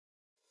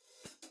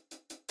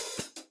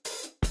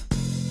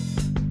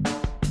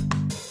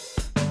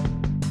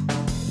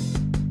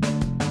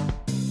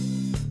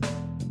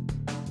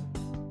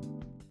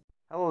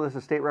Hello, this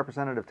is State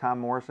Representative Tom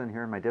Morrison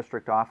here in my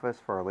district office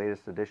for our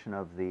latest edition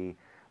of the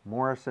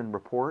Morrison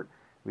Report.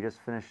 We just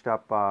finished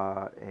up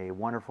a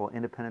wonderful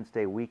Independence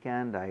Day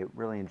weekend. I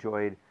really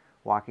enjoyed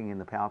walking in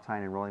the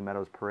Palatine and Rolling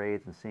Meadows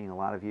parades and seeing a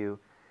lot of you,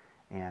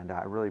 and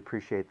I really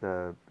appreciate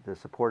the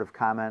supportive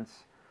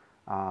comments.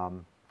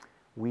 The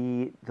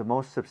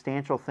most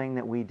substantial thing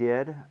that we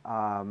did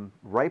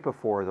right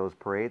before those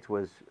parades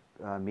was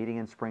a meeting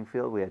in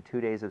Springfield. We had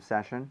 2 days of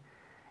session.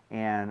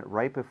 And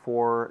right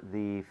before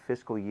the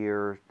fiscal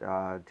year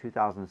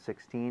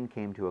 2016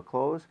 came to a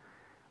close,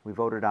 we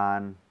voted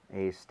on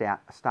a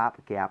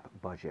stopgap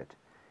budget.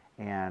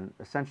 And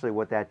essentially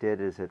what that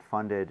did is it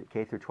funded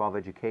K through 12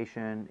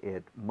 education,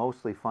 it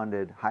mostly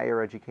funded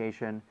higher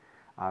education,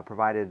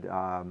 provided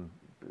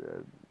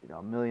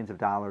millions of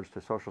dollars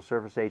to social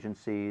service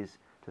agencies,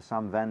 to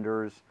some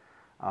vendors,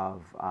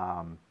 of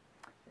a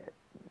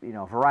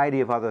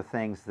variety of other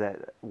things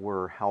that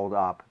were held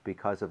up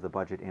because of the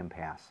budget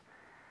impasse.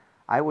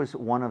 I was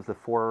one of the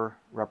 4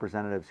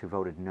 representatives who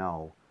voted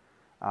no,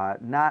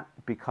 not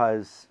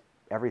because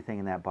everything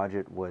in that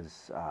budget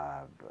was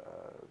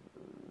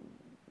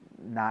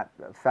not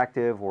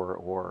effective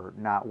or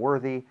not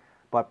worthy,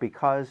 but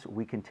because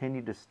we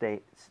continue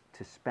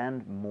to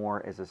spend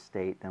more as a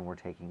state than we're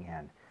taking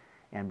in.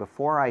 And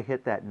before I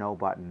hit that no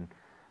button,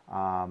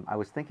 I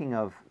was thinking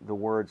of the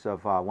words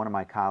of one of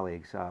my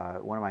colleagues,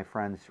 one of my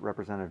friends,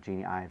 Representative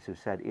Jeannie Ives, who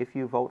said, if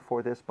you vote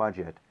for this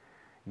budget,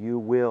 you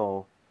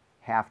will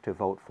have to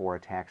vote for a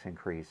tax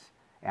increase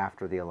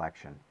after the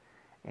election.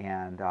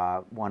 And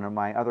one of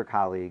my other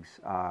colleagues,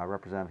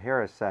 Representative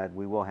Harris, said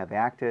we will have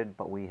acted,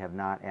 but we have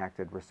not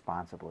acted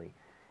responsibly.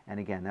 And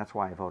again, that's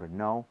why I voted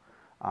no.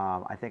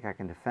 I think I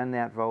can defend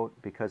that vote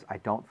because I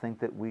don't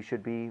think that we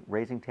should be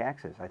raising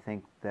taxes. I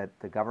think that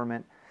the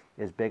government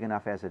is big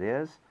enough as it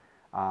is.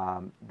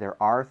 There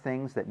are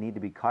things that need to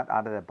be cut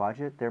out of that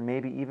budget. There may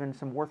be even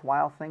some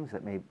worthwhile things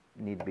that may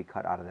need to be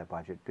cut out of that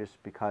budget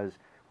just because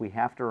we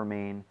have to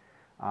remain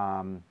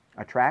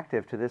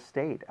attractive to this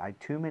state.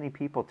 Too many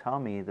people tell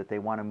me that they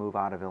want to move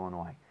out of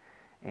Illinois,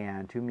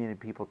 and too many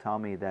people tell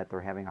me that they're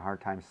having a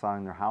hard time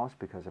selling their house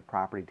because of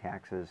property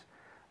taxes,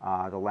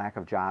 the lack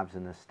of jobs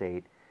in this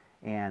state.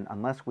 And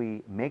unless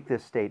we make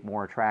this state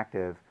more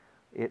attractive,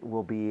 it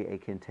will be a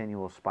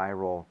continual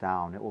spiral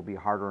down. It will be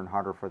harder and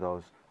harder for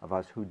those of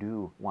us who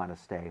do want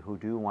to stay, who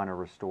do want to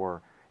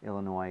restore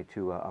Illinois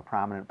to a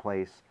prominent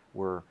place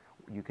where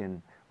you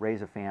can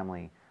raise a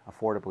family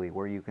affordably,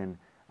 where you can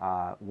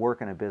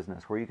work in a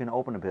business, where you can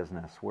open a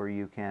business, where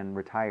you can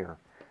retire.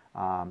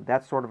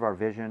 That's sort of our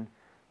vision.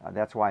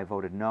 That's why I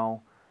voted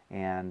no,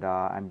 and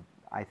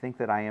I think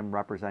that I am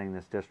representing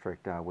this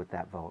district with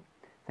that vote.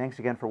 Thanks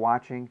again for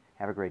watching.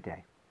 Have a great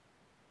day.